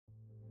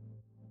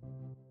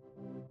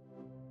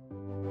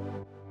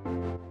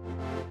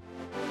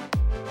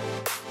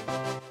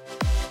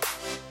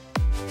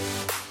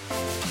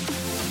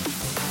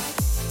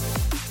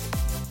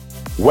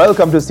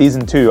Welcome to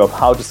Season 2 of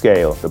How to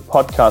Scale, the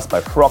podcast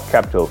by Frog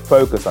Capital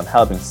focused on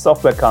helping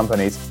software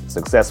companies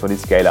successfully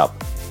scale up.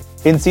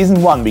 In Season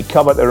 1, we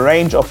covered a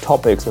range of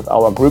topics with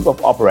our group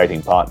of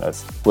operating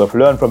partners who have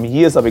learned from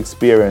years of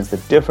experience the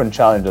different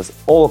challenges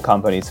all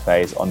companies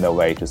face on their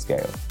way to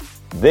scale.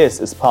 This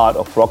is part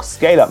of Frog's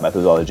scale-up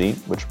methodology,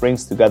 which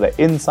brings together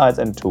insights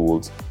and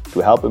tools to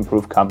help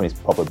improve companies'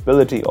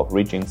 probability of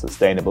reaching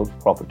sustainable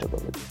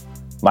profitability.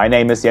 My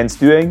name is Jens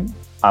Düring.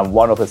 I'm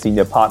one of the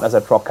senior partners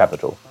at Frog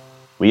Capital.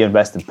 We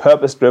invest in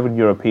purpose-driven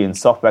European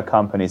software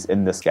companies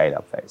in the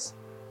scale-up phase.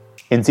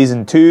 In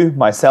Season 2,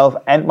 myself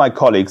and my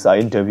colleagues are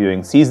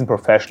interviewing seasoned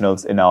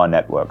professionals in our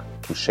network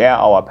to share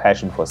our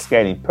passion for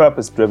scaling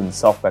purpose-driven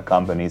software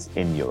companies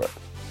in Europe.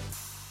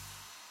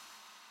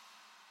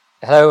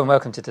 Hello and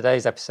welcome to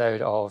today's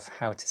episode of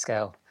How to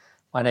Scale.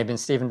 My name is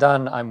Stephen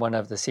Dunn. I'm one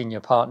of the senior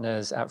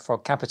partners at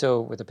Frog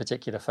Capital with a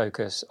particular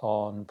focus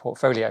on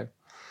portfolio.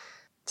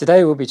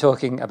 Today we'll be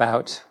talking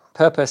about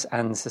purpose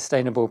and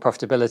sustainable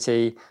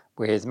profitability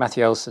with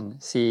Matthew Elson,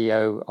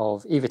 CEO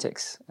of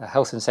Evotix, a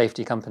health and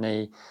safety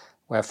company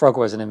where Frog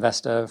was an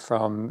investor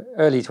from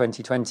early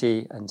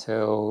 2020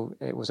 until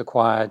it was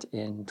acquired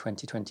in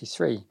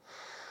 2023.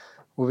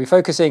 We'll be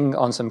focusing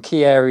on some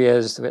key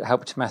areas that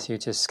helped Matthew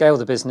to scale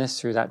the business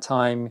through that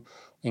time,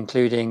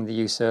 including the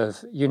use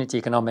of unit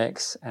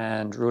economics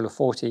and Rule of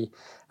 40,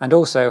 and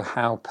also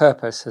how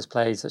purpose has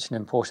played such an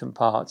important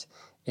part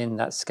in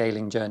that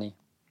scaling journey.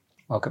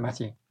 Welcome,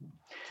 Matthew.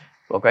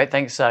 Well, great.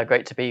 Thanks.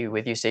 Great to be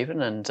with you,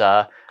 Stephen. And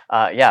I'm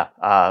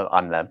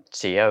the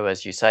CEO,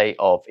 as you say,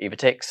 of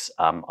Evotix.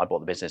 I bought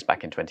the business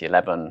back in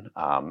 2011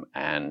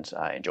 and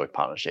enjoyed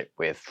partnership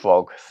with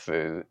Frog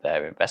through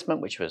their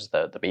investment, which was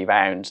the B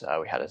round.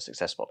 We had a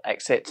successful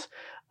exit.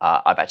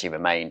 I've actually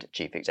remained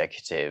chief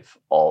executive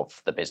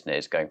of the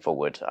business going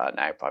forward,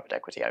 now private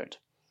equity owned.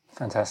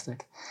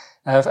 Fantastic.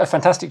 A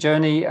fantastic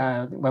journey.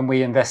 When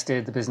we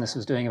invested, the business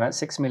was doing about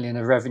 6 million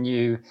of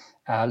revenue,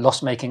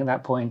 loss-making at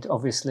that point,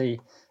 obviously.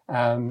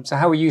 So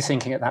how were you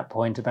thinking at that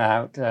point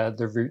about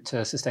the route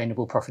to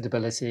sustainable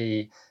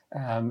profitability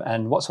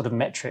and what sort of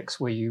metrics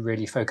were you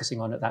really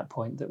focusing on at that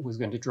point that was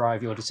going to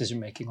drive your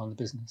decision-making on the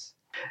business?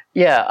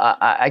 Yeah,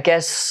 I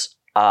guess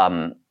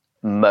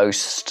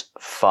most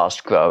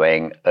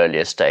fast-growing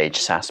earlier stage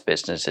SaaS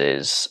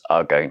businesses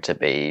are going to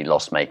be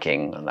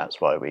loss-making, and that's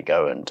why we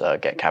go and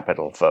get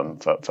capital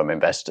from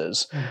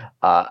investors.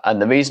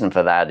 And the reason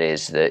for that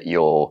is that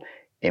you're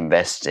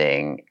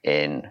investing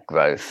in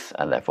growth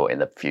and therefore in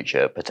the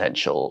future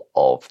potential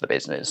of the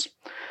business.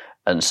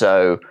 And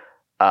so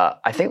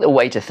I think the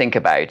way to think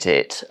about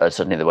it,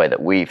 certainly the way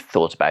that we've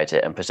thought about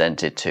it and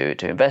presented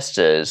to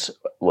investors,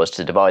 was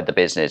to divide the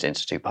business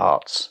into two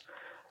parts.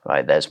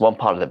 Right? There's one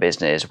part of the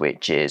business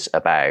which is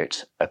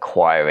about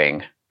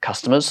acquiring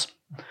customers.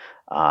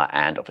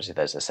 And obviously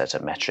there's a set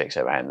of metrics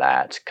around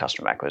that,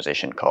 customer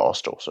acquisition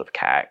cost or sort of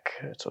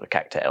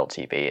CAC to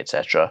LTV,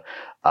 etc.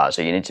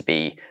 So you need to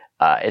be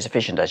as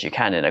efficient as you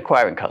can in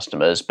acquiring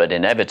customers, but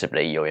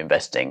inevitably you're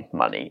investing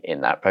money in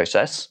that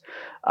process.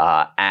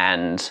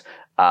 And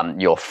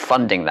you're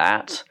funding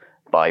that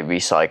by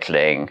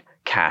recycling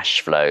cash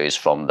flows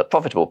from the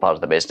profitable part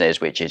of the business,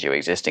 which is your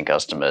existing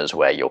customers,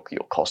 where your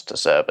cost to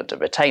serve and to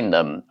retain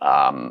them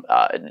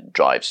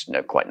drives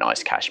quite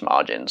nice cash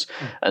margins.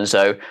 And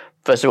so,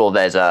 first of all,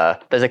 there's a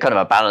kind of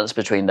a balance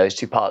between those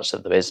two parts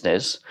of the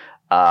business.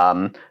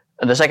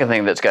 And the second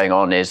thing that's going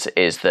on is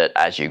that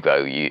as you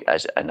grow,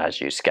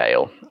 as you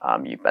scale,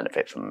 you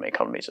benefit from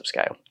economies of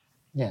scale.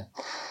 Yeah.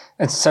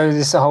 And so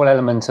this whole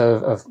element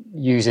of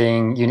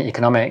using unit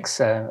economics,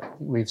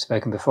 we've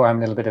spoken before, I'm a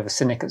little bit of a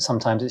cynic that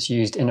sometimes it's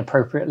used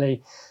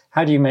inappropriately.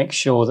 How do you make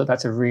sure that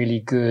that's a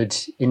really good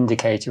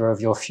indicator of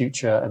your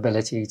future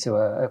ability to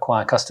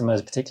acquire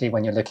customers, particularly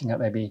when you're looking at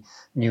maybe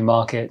new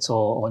markets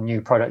or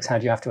new products? How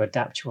do you have to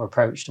adapt your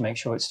approach to make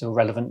sure it's still a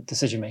relevant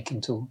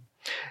decision-making tool?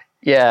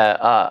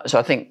 Yeah, so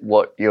I think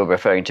what you're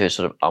referring to is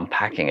sort of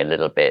unpacking a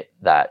little bit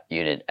that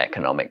unit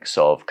economics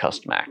of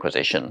customer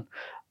acquisition.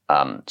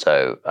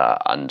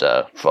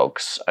 Under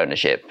Frog's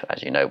ownership,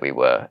 as you know, we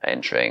were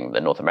entering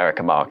the North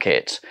American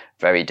market,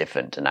 very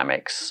different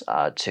dynamics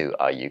to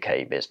our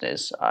UK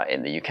business.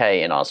 In the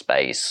UK, in our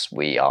space,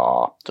 we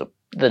are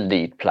the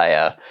lead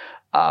player,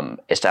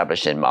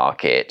 established in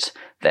market,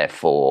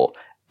 therefore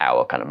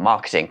our kind of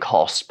marketing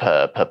cost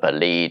per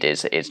lead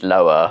is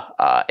lower,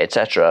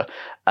 etc.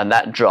 And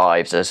that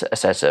drives a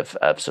set of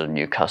sort of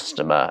new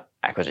customer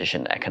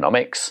acquisition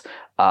economics.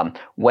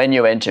 When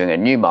you're entering a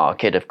new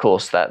market, of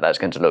course, that's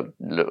going to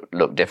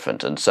look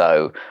different. And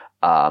so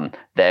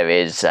there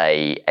is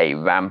a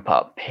ramp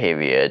up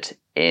period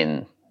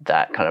in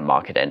that kind of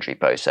market entry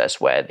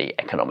process where the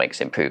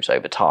economics improves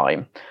over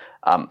time.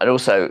 And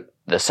also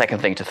the second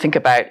thing to think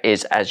about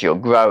is as you're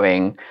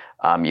growing,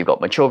 you've got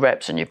mature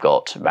reps and you've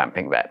got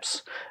ramping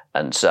reps.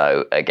 And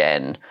so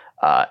again,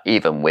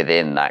 even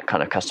within that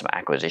kind of customer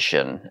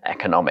acquisition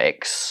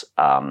economics,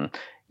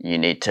 you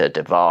need to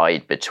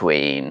divide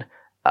between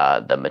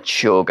the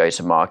mature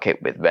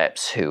go-to-market with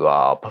reps who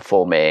are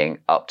performing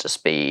up to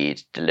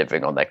speed,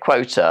 delivering on their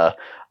quota,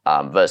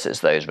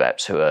 versus those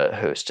reps who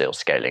are still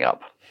scaling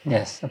up.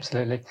 Yes,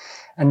 absolutely.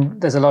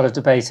 And there's a lot of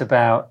debate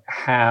about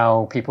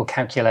how people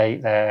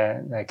calculate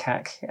their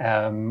CAC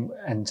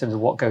in terms of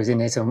what goes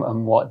in it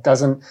and what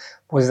doesn't.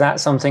 Was that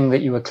something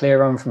that you were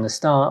clear on from the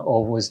start,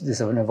 or was this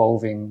an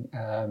evolving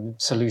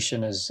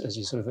solution as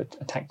you sort of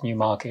attacked new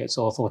markets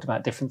or thought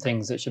about different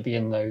things that should be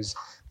in those,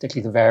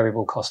 particularly the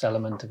variable cost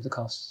element of the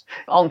costs?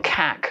 On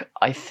CAC,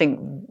 I think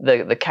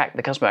the CAC,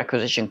 the customer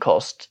acquisition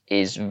cost,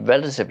 is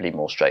relatively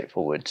more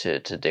straightforward to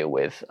deal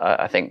with.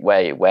 I think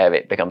where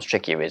it becomes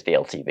trickier is the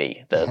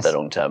LTV, the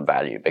long-term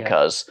value,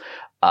 because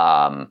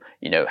how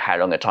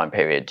long a time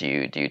period do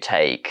you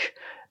take?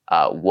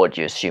 What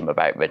do you assume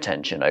about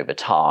retention over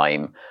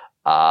time?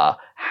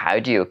 How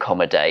do you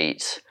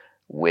accommodate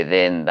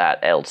within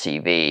that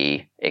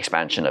LTV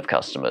expansion of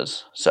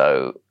customers?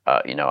 So,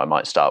 I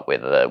might start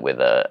with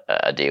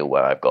a deal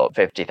where I've got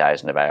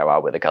 50,000 of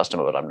ARR with a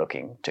customer, but I'm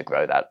looking to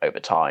grow that over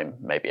time,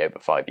 maybe over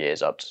 5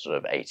 years up to sort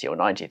of 80 or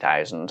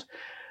 90,000.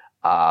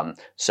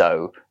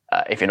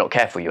 If you're not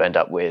careful, you end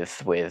up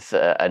with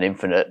an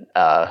infinite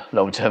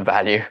long-term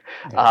value.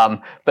 Yeah.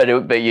 But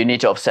you need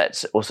to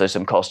offset also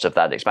some cost of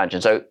that expansion.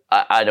 So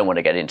I don't want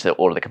to get into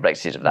all of the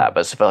complexities of that,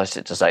 but suffice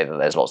it to say that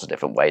there's lots of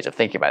different ways of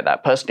thinking about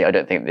that. Personally, I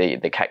don't think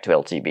the CAC to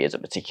LTV is a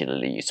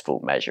particularly useful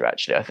measure,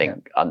 actually. I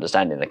think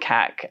understanding the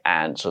CAC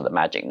and sort of the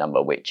magic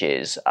number, which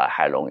is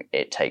how long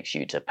it takes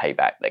you to pay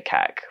back the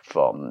CAC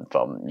from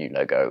new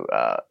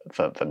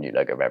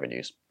logo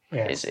revenues.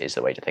 Yes. Is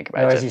the way to think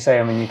about it. As you say,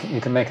 I mean, you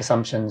can make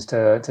assumptions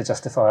to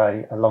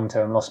justify a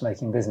long-term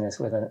loss-making business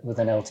with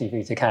an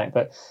LTV to CAC,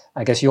 but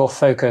I guess your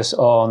focus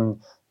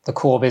on the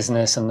core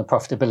business and the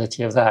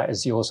profitability of that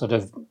is your sort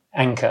of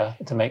anchor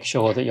to make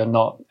sure that you're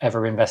not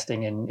ever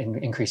investing in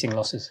increasing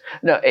losses.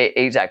 No,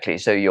 exactly.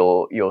 So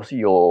you're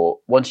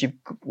once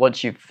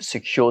you've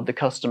secured the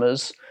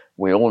customers,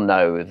 we all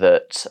know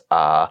that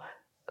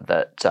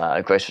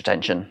gross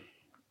retention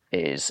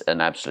is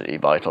an absolutely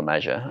vital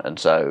measure. And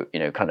so,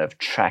 kind of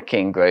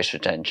tracking gross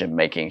retention,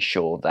 making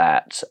sure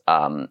that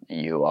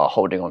you are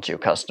holding on to your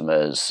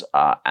customers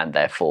and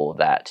therefore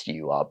that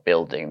you are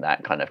building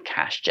that kind of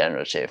cash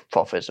generative,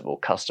 profitable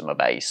customer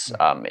base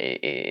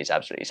is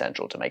absolutely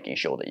central to making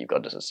sure that you've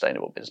got a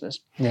sustainable business.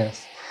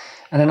 Yes.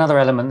 And another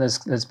element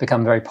that's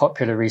become very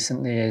popular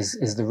recently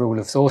is the rule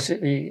of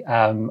 40.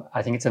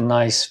 I think it's a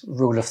nice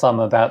rule of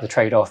thumb about the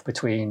trade-off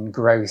between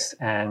growth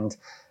and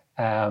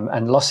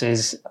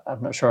losses.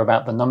 I'm not sure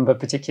about the number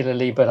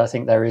particularly, but I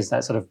think there is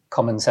that sort of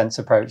common sense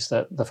approach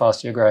that the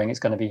faster you're growing, it's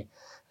going to be,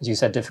 as you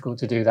said, difficult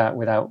to do that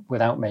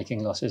without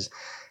making losses.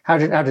 How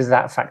does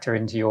that factor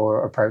into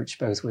your approach,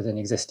 both within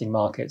existing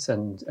markets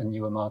and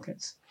newer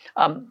markets?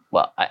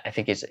 Well, I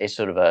think it's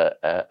sort of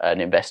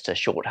an investor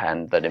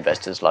shorthand that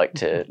investors like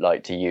to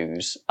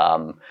use.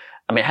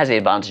 It has the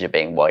advantage of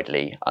being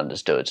widely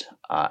understood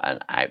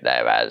and out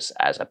there as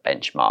a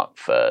benchmark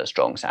for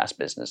strong SaaS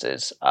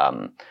businesses.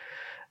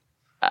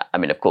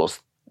 Of course,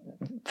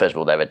 first of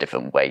all, there are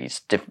different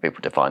ways. Different people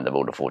define the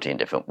rule of 40 in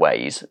different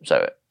ways.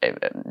 So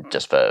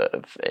just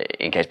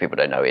in case people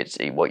don't know, it's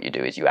what you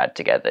do is you add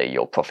together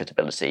your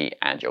profitability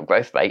and your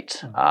growth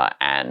rate.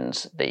 And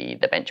the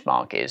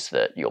benchmark is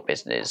that your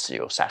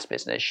SaaS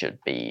business should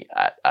be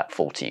at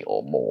 40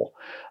 or more.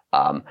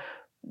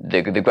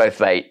 The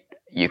growth rate,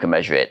 you can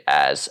measure it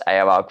as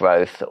ARR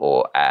growth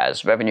or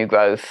as revenue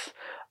growth.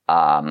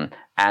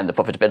 And the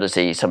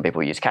profitability, some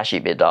people use cash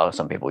EBITDA,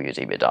 some people use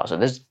EBITDA. So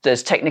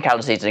there's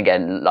technicalities, and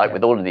again,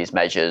 with all of these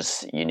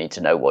measures, you need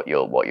to know what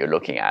you're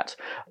looking at.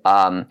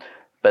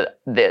 But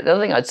the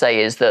other thing I'd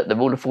say is that the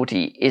rule of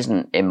 40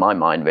 isn't, in my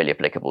mind, really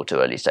applicable to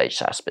early stage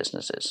SaaS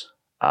businesses.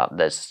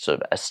 There's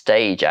sort of a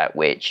stage at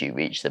which you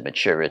reach the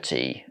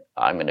maturity,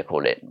 I'm going to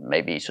call it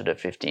maybe sort of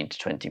 15 to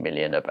 20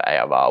 million of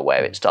ARR,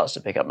 where it starts to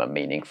become a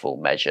meaningful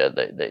measure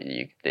that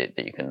you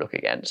can look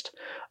against.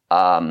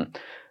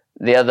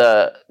 The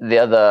other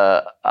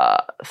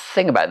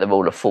thing about the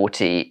rule of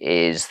 40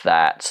 is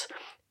that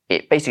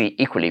it basically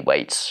equally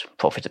weights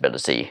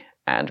profitability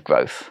and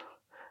growth.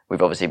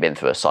 We've obviously been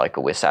through a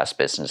cycle with SaaS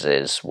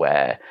businesses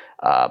where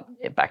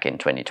back in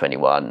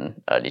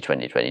 2021, early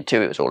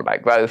 2022, it was all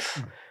about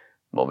growth.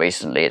 More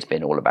recently, it's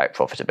been all about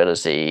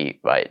profitability,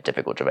 right?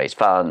 Difficult to raise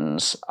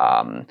funds,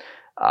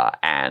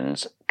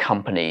 and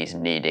companies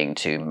needing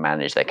to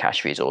manage their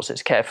cash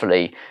resources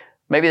carefully.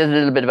 Maybe there's a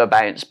little bit of a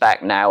bounce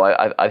back now.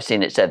 I've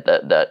seen it said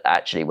that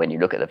actually when you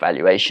look at the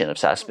valuation of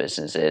SaaS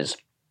businesses,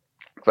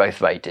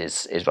 growth rate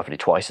is roughly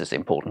twice as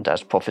important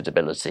as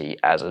profitability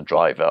as a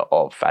driver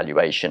of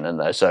valuation.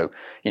 And so,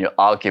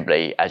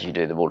 arguably, as you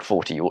do the rule of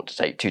 40, you ought to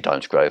take 2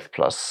 times growth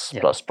plus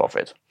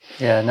profit.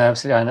 Yeah, no,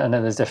 absolutely. I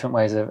know there's different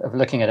ways of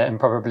looking at it, and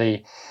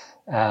probably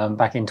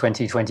back in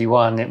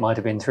 2021, it might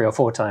have been 3 or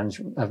 4 times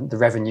the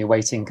revenue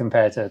weighting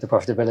compared to the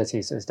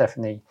profitability. So it's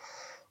definitely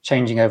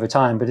changing over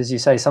time. But as you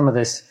say, some of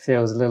this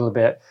feels a little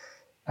bit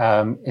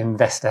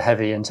investor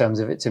heavy in terms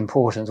of its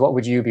importance. What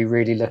would you be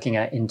really looking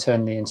at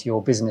internally into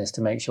your business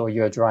to make sure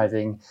you're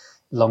driving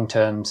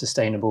long-term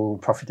sustainable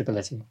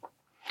profitability?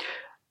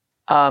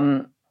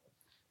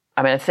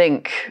 I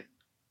think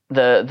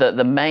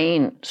the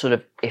main sort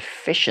of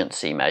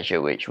efficiency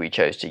measure which we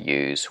chose to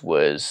use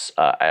was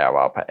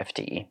ARR per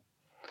FTE,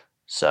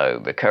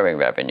 so recurring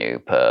revenue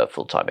per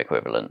full-time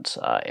equivalent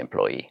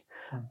employee.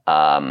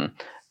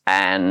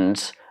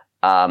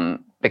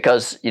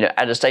 Because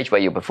at a stage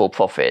where you're before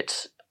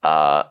profit,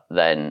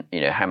 then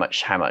how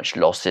much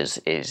loss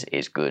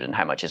is good and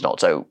how much is not.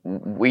 So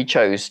we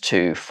chose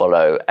to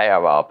follow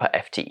ARR per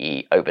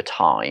FTE over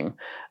time,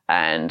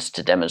 and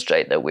to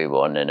demonstrate that we were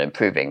on an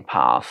improving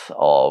path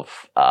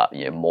of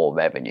more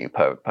revenue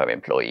per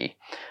employee,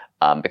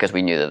 because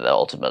we knew that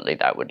ultimately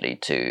that would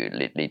lead to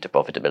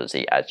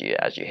profitability as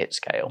you hit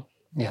scale.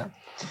 Yeah.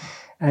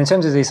 And in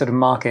terms of these sort of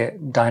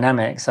market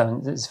dynamics,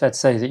 it's fair to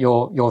say that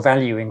your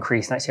value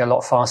increased actually a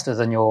lot faster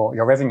than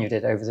your revenue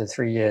did over the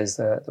 3 years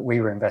that we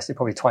were invested,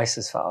 probably twice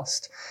as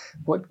fast.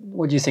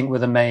 What do you think were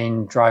the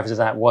main drivers of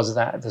that? Was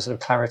that the sort of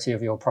clarity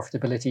of your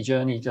profitability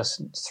journey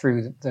just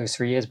through those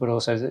 3 years, but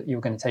also that you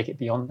were going to take it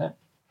beyond that?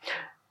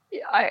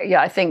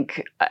 I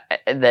think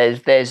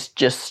there's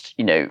just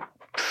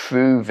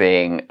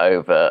proving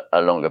over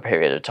a longer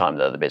period of time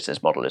that the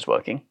business model is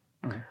working.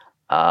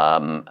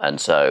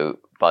 And so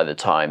by the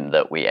time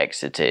that we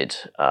exited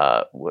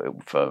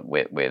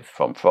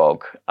from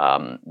Frog,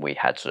 we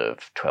had sort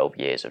of 12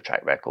 years of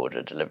track record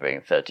of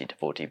delivering 30 to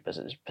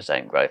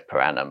 40% growth per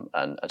annum.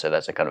 And so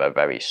that's a kind of a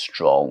very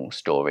strong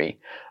story.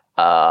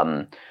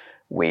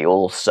 We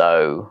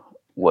also,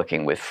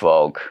 working with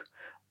Frog,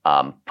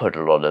 put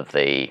a lot of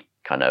the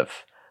kind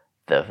of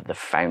the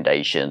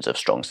foundations of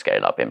strong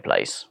scale up in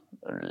place,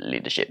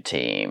 leadership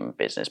team,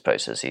 business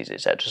processes,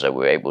 etc. So we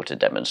were able to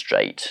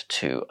demonstrate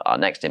to our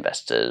next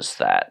investors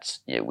that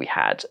we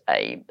had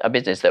a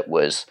business that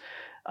was,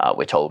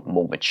 we're told,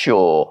 more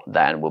mature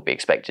than would be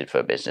expected for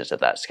a business of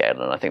that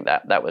scale. And I think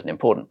that was an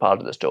important part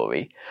of the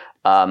story.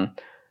 But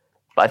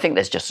I think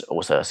there's just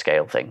also a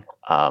scale thing.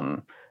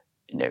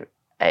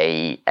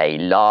 A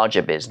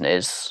larger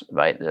business,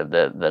 right?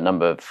 The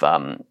number of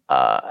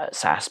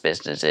SaaS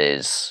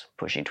businesses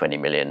pushing 20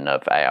 million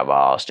of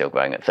ARR, still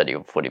growing at 30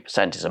 or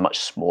 40%, is a much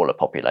smaller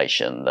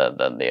population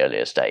than the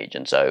earlier stage.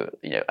 And so,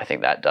 I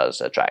think that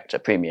does attract a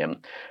premium,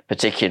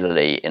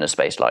 particularly in a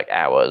space like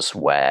ours,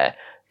 where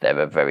there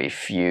are very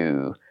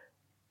few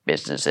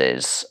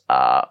businesses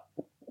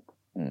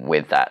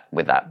with that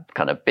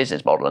kind of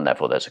business model, and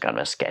therefore there's a kind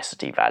of a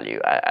scarcity value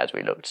as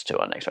we looked to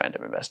our next round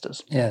of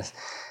investors. Yes,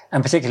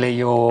 and particularly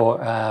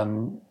your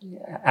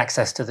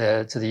access to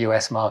the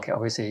US market.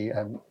 Obviously,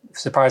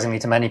 surprisingly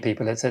to many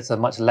people, it's a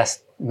much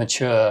less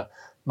mature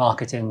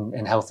market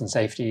in health and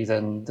safety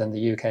than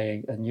the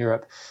UK and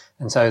Europe,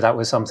 and so that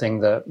was something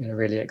that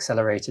really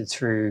accelerated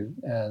through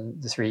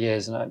the 3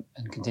 years and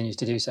continues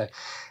to do so.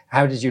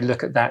 How did you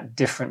look at that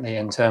differently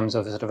in terms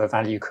of sort of a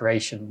value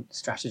creation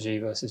strategy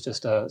versus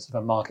just a sort of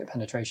a market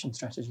penetration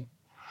strategy?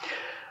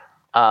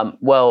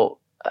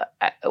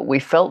 We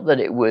felt that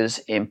it was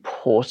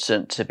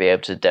important to be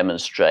able to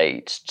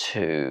demonstrate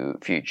to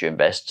future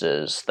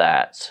investors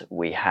that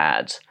we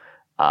had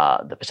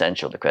the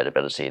potential, the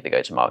credibility, the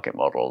go-to-market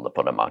model, the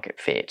product market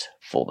fit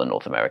for the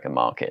North American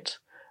market.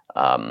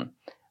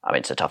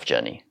 It's a tough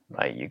journey,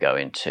 right? You go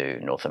into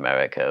North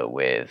America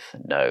with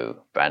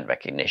no brand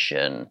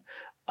recognition,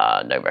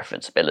 no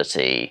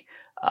referenceability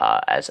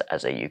as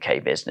a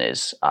UK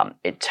business.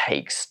 It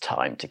takes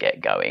time to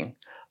get going.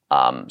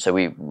 So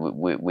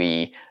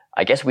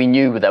I guess we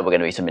knew that there were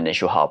going to be some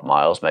initial hard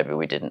miles. Maybe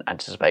we didn't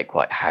anticipate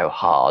quite how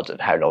hard and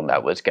how long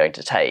that was going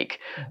to take.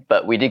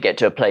 But we did get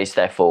to a place,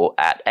 therefore,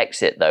 at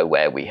exit, though,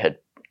 where we had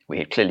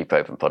clearly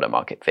proven product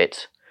market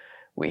fit.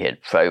 We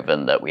had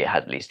proven that we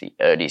had at least the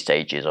early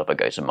stages of a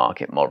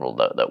go-to-market model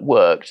that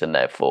worked, and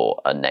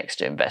therefore a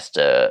next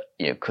investor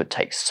could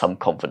take some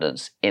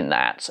confidence in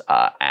that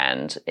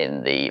and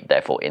in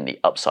the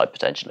upside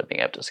potential of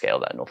being able to scale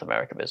that North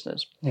America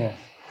business. Yeah.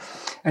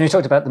 And you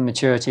talked about the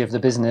maturity of the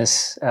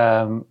business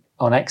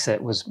on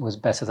exit was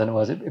better than it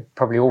was. It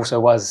probably also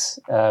was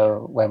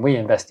when we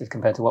invested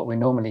compared to what we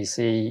normally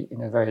see,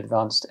 very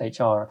advanced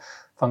HR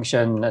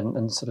function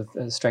and sort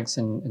of strengths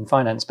in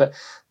finance. But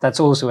that's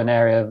also an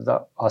area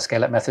that our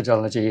scale-up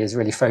methodology is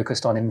really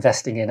focused on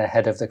investing in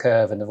ahead of the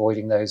curve and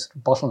avoiding those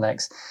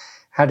bottlenecks.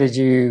 How did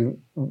you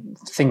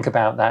think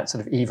about that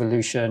sort of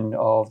evolution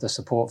of the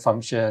support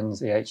functions,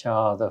 the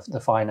HR,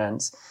 the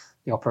finance,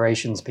 the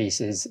operations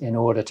pieces, in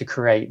order to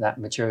create that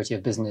maturity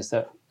of business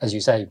that, as you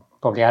say,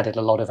 probably added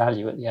a lot of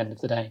value at the end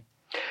of the day?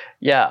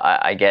 Yeah,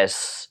 I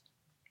guess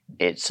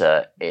it's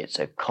a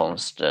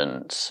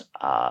constant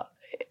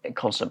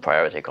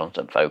priority,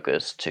 constant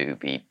focus to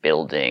be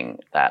building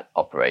that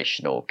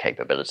operational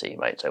capability,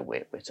 right? So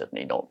we're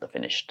certainly not the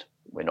finished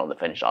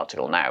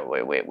article now.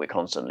 We're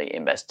constantly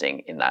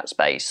investing in that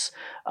space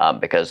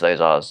because those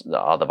are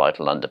the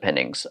vital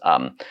underpinnings.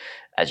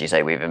 As you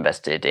say, we've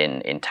invested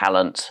in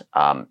talent,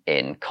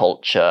 in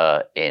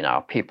culture, in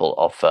our people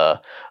offer,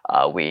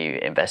 We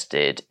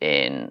invested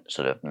in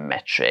sort of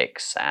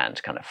metrics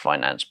and kind of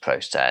finance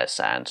process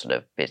and sort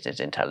of business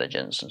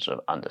intelligence and sort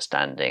of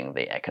understanding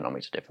the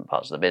economics of different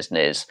parts of the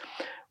business.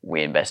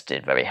 We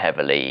invested very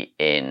heavily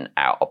in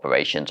our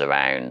operations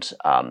around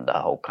the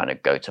whole kind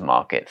of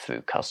go-to-market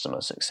through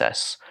customer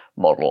success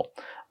model.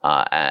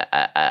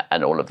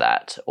 And all of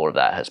that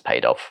has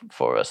paid off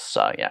for us,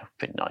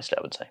 pretty nicely,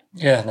 I would say.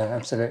 Yeah, no,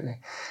 absolutely.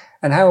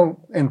 And how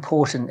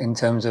important in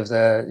terms of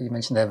you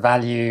mentioned their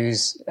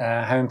values,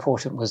 how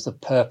important was the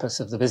purpose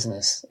of the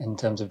business in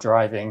terms of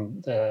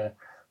driving the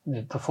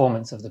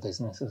performance of the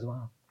business as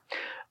well?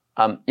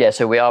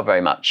 So we are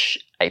very much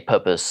a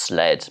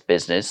purpose-led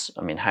business.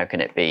 I mean, how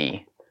can it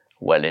be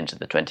well into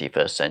the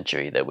 21st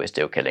century that we're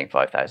still killing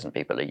 5,000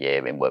 people a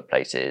year in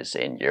workplaces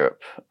in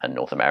Europe and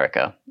North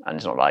America? And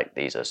it's not like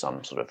these are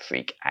some sort of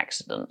freak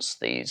accidents.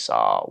 These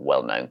are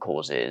well-known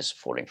causes: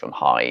 falling from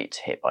height,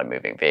 hit by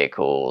moving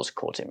vehicles,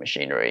 caught in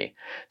machinery,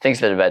 things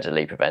that are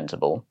readily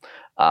preventable.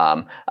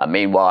 And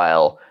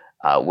meanwhile,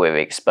 we're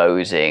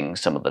exposing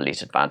some of the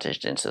least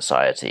advantaged in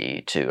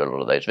society to a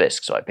lot of those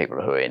risks, like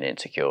people who are in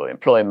insecure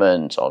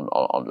employment,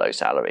 on low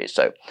salaries.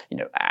 So,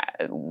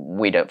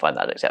 we don't find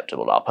that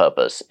acceptable. Our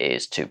purpose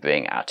is to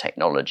bring our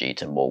technology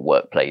to more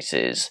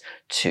workplaces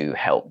to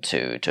help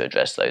to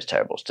address those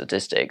terrible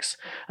statistics.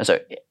 And so,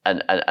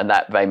 and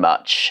that very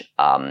much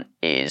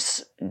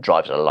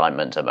drives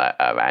alignment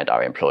around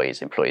our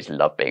employees. Employees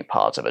love being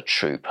part of a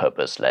true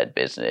purpose-led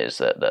business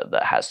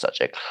that has such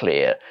a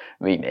clear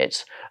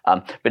remit.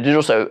 But it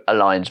also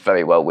aligns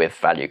very well with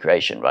value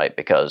creation, right?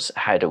 Because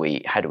how do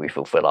we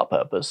fulfill our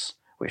purpose?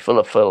 We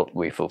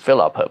fulfill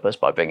our purpose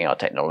by bringing our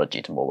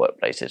technology to more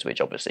workplaces, which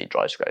obviously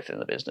drives growth in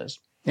the business.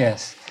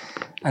 Yes.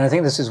 And I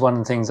think this is one of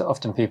the things that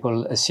often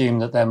people assume,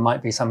 that there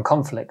might be some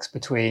conflicts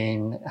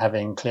between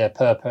having clear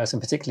purpose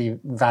and particularly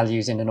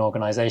values in an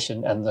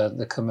organization and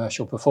the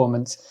commercial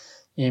performance.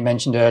 You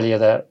mentioned earlier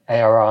that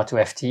ARR to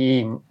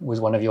FTE was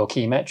one of your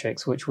key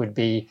metrics, which would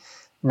be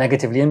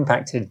negatively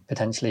impacted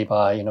potentially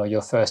by,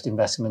 your first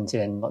investment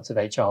in lots of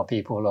HR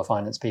people or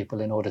finance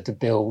people in order to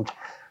build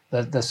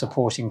the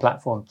supporting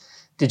platform.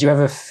 Did you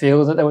ever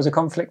feel that there was a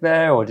conflict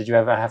there, or did you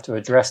ever have to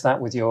address that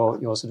with your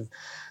sort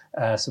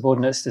of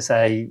subordinates to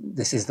say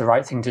this is the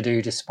right thing to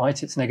do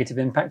despite its negative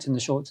impact in the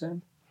short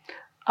term?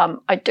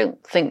 I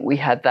don't think we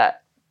had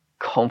that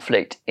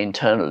conflict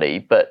internally,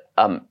 but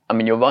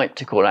you're right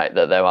to call out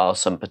that there are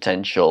some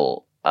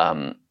potential,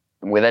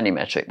 with any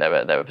metric, there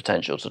are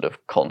potential sort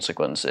of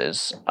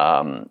consequences.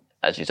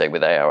 As you say,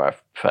 with ARR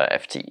per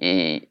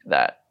FTE,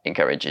 that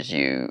encourages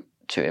you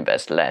to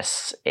invest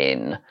less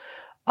in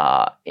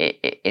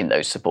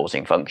those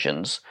supporting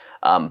functions.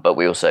 But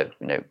we also,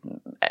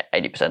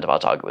 80% of our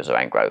target was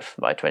around growth,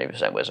 right?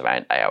 20% was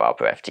around ARR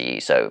per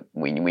FTE. So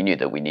we knew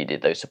that we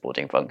needed those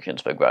supporting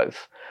functions for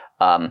growth.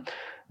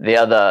 The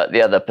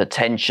other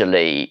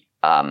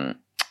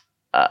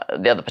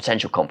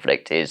potential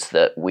conflict is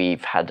that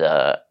we've had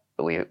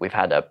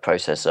a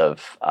process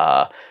of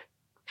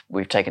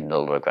we've taken in a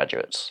lot of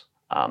graduates.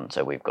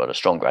 So we've got a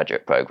strong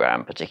graduate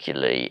program,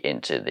 particularly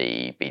into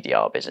the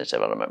BDR, business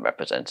development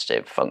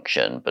representative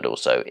function, but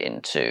also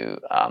into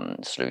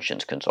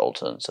solutions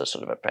consultants, so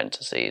sort of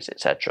apprentices,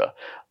 etc.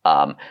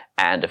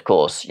 And of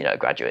course, a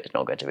graduate is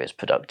not going to be as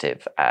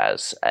productive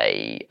as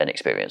an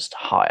experienced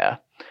hire,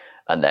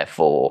 and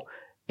therefore,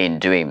 in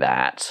doing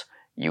that,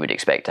 you would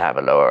expect to have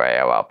a lower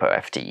ARR per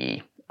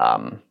FTE.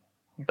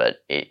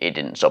 But it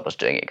didn't stop us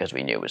doing it because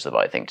we knew it was the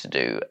right thing to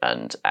do.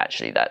 And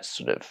actually that's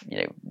sort of,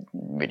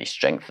 really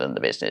strengthened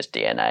the business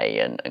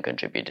DNA and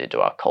contributed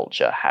to our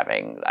culture,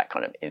 having that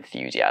kind of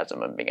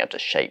enthusiasm and being able to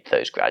shape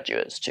those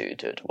graduates to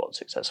what's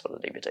successful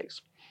at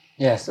Evotix.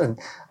 Yes, and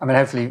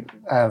hopefully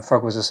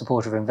Frog was a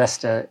supportive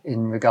investor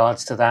in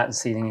regards to that,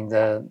 seeing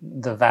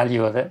the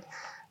value of it.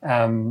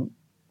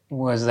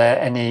 Was there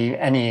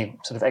any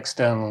sort of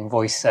external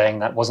voice saying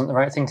that wasn't the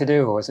right thing to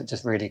do, or was it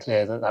just really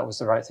clear that that was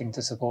the right thing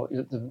to support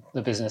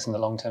the business and the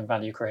long-term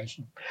value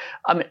creation?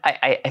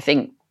 I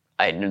think,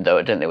 I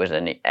don't think there was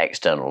any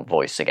external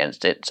voice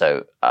against it.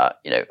 So,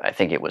 I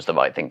think it was the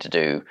right thing to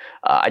do.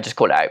 I just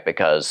call it out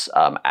because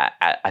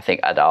I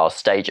think at our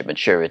stage of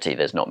maturity,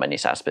 there's not many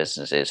SaaS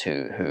businesses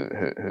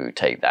who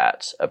take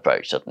that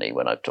approach. Suddenly,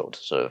 when I've talked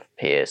to sort of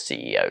peer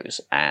CEOs,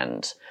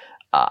 and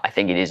I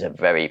think it is a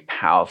very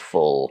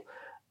powerful.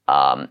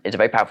 It's a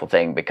very powerful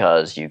thing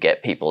because you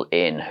get people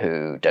in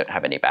who don't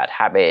have any bad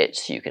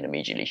habits. You can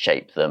immediately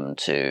shape them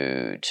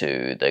to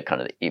the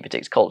kind of the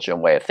Evotix culture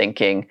and way of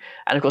thinking.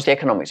 And of course, the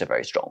economics are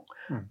very strong.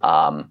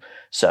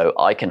 So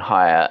I can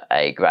hire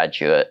a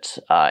graduate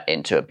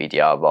into a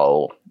BDR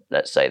role.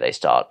 Let's say they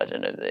start, I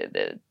don't know,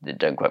 they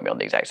don't quote me on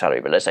the exact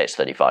salary, but let's say it's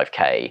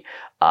 35K.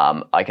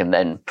 I can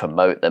then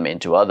promote them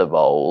into other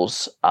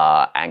roles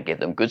and give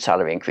them good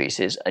salary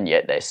increases, and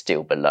yet they're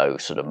still below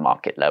sort of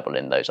market level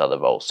in those other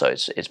roles. So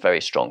it's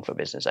very strong for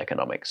business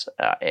economics,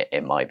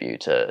 in my view,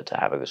 to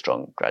have a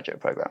strong graduate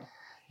program.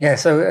 Yeah,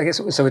 so I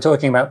guess we're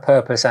talking about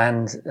purpose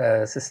and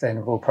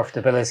sustainable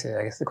profitability.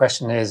 I guess the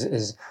question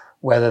is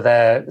whether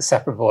they're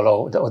separable,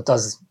 or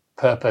does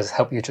purpose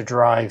help you to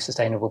drive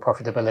sustainable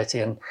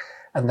profitability?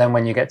 And then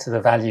when you get to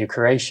the value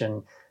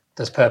creation,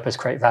 does purpose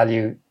create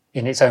value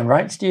in its own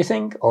right, do you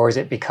think? Or is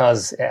it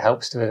because it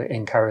helps to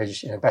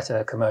encourage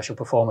better commercial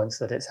performance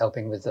that it's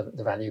helping with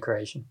the value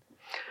creation?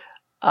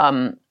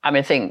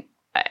 I think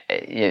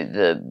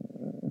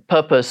the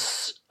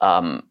purpose,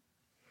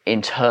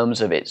 in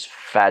terms of its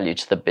value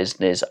to the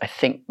business, I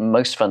think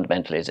most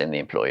fundamentally is in the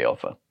employee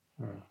offer.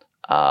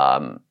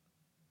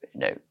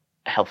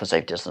 Health and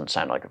safety doesn't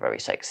sound like a very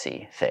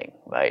sexy thing,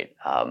 right?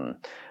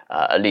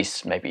 At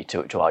least maybe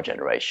to our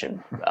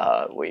generation,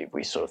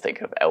 we sort of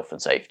think of health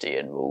and safety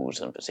and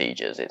rules and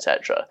procedures,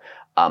 etc.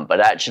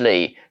 But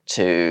actually,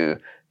 to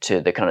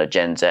the kind of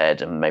Gen Z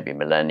and maybe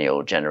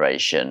millennial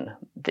generation,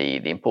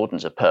 the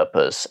importance of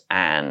purpose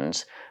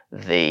and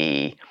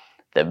the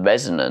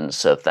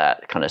resonance of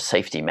that kind of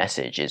safety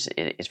message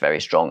is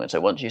very strong. And so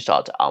once you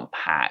start to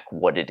unpack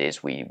what it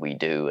is we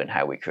do and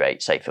how we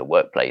create safer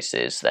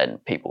workplaces, then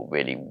people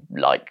really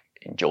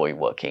enjoy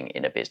working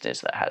in a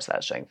business that has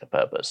that strength of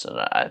purpose. And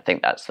I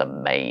think that's been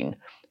the main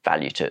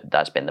value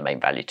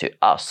to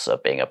us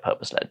of being a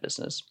purpose-led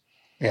business.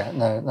 Yeah,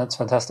 no, that's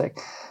fantastic.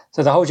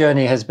 So the whole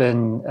journey has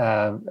been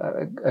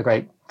a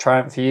great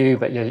triumph for you,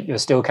 but you're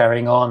still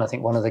carrying on. I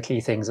think one of the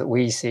key things that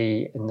we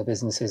see in the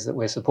businesses that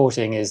we're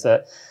supporting is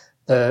that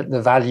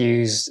the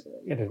values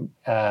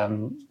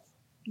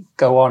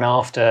go on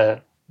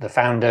after the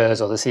founders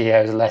or the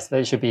CEOs are left.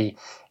 They should be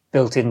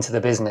built into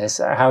the business.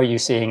 How are you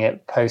seeing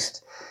it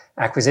post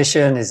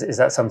acquisition? Is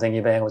that something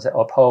you've been able to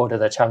uphold? Are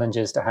there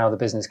challenges to how the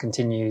business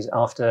continues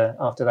after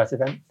that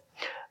event?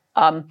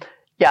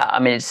 Yeah, I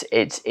mean,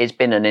 it's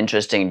been an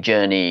interesting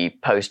journey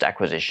post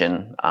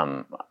acquisition.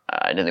 I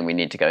don't think we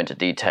need to go into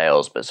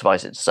details, but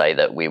suffice it to say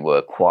that we were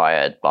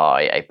acquired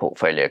by a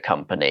portfolio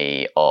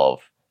company of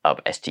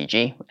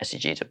STG.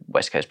 STG is a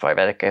West Coast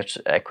private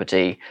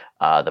equity.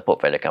 The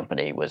portfolio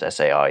company was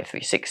SAI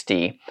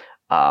 360.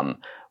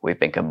 We've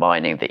been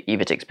combining the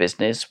Evotix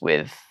business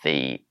with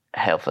the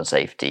health and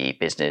safety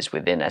business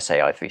within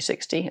SAI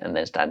 360 and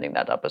then standing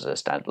that up as a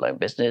standalone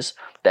business.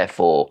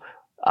 Therefore,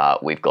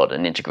 we've got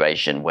an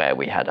integration where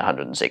we had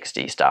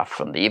 160 staff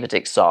from the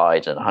Evotix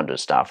side and 100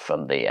 staff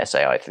from the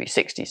SAI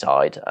 360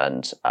 side.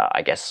 And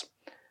I guess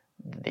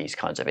these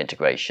kinds of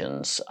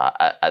integrations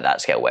at that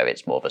scale, where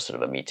it's more of a sort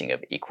of a meeting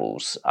of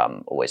equals,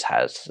 always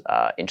has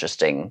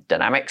interesting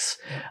dynamics.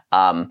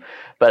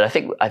 But I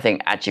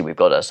think actually we've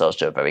got ourselves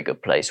to a very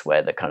good place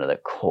where the kind of the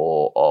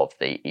core of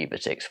the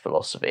Evotix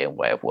philosophy and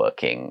way of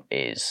working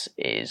is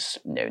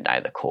now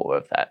the core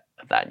of that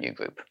new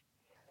group.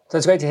 So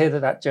it's great to hear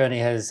that journey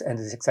has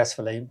ended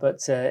successfully,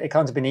 but it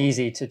can't have been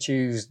easy to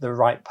choose the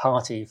right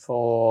party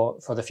for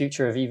the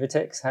future of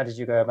Evotix. How did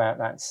you go about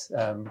that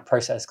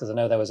process? Because I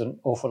know there was an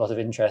awful lot of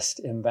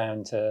interest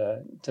inbound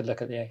to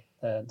look at the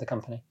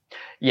company.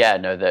 Yeah,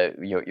 no,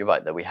 you're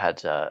right that we had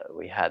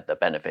the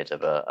benefit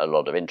of a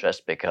lot of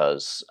interest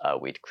because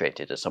we'd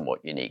created a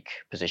somewhat unique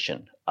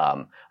position.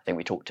 I think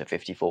we talked to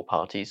 54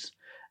 parties.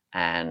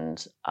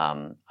 And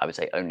I would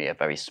say only a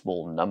very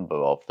small number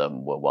of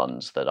them were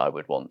ones that I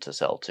would want to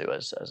sell to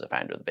as a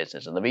founder of the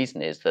business. And the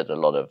reason is that a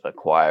lot of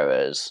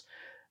acquirers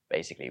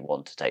basically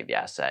want to take the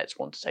assets,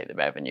 want to take the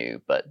revenue,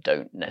 but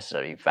don't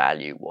necessarily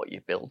value what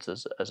you've built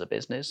as a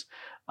business.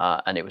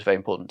 And it was very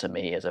important to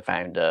me as a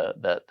founder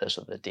that the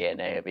sort of the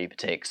DNA of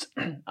Evotix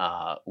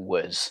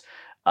was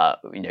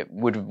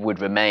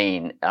would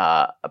remain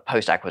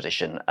post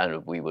acquisition,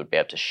 and we would be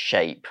able to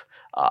shape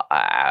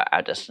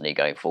our destiny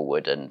going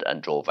forward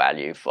and draw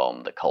value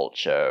from the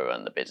culture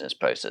and the business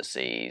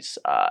processes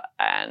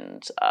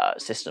and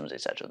systems,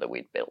 etc., that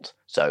we'd built.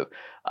 So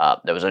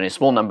there was only a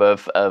small number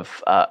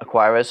of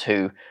acquirers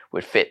who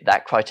would fit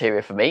that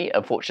criteria for me.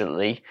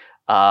 Unfortunately,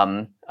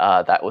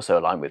 that also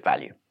aligned with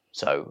value.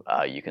 So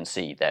you can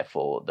see,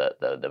 therefore,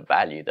 that the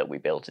value that we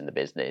built in the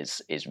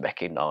business is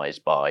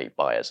recognized by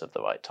buyers of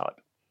the right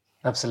type.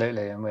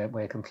 Absolutely, and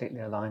we're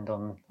completely aligned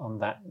on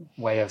that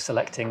way of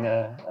selecting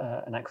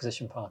an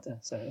acquisition partner.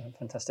 So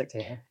fantastic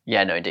to hear.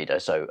 Yeah, no, indeed.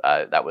 So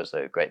that was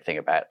the great thing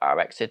about our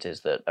exit,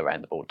 is that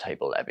around the board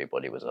table,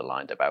 everybody was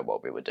aligned about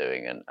what we were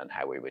doing and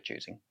how we were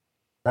choosing.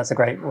 That's a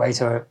great way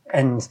to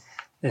end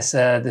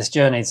this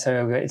journey.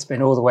 So it's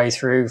been all the way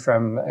through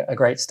from a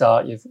great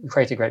start. You've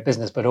created a great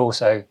business, but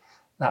also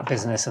that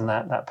business and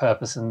that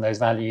purpose and those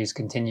values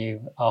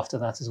continue after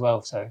that as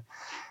well. So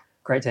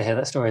great to hear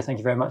that story. Thank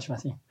you very much,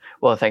 Matthew.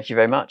 Well, thank you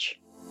very much.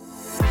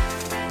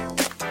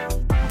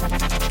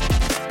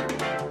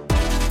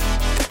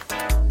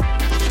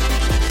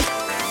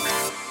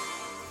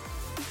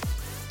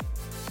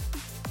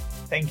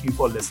 Thank you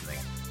for listening.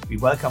 We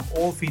welcome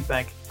all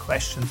feedback,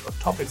 questions, or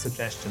topic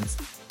suggestions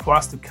for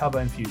us to cover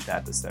in future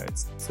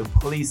episodes. So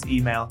please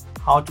email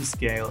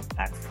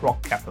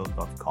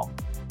howtoscale@frogcapital.com.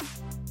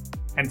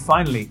 And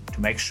finally,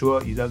 to make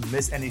sure you don't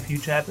miss any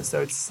future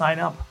episodes, sign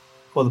up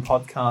for the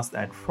podcast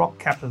at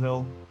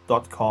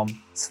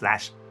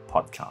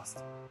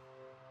frogcapital.com/podcast.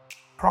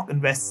 Frog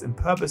invests in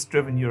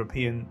purpose-driven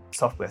European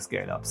software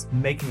scale-ups,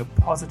 making a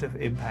positive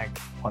impact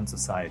on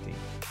society.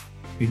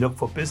 We look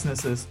for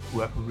businesses who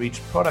have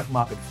reached product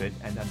market fit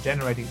and are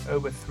generating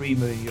over 3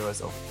 million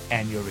euros of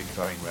annual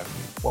recurring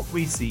revenue, what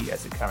we see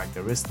as a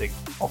characteristic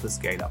of the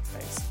scale-up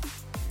phase.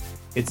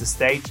 It's a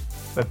stage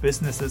where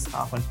businesses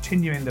are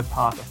continuing the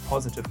path of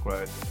positive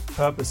growth,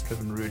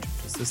 purpose-driven route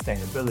to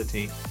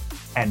sustainability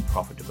and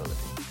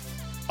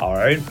profitability.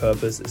 Our own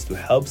purpose is to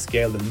help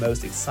scale the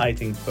most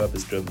exciting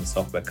purpose-driven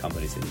software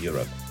companies in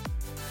Europe.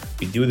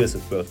 We do this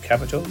with both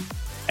capital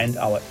and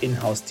our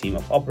in-house team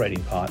of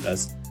operating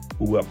partners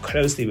who work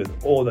closely with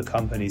all the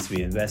companies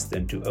we invest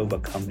in to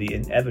overcome the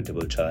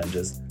inevitable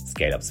challenges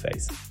scale-ups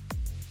face.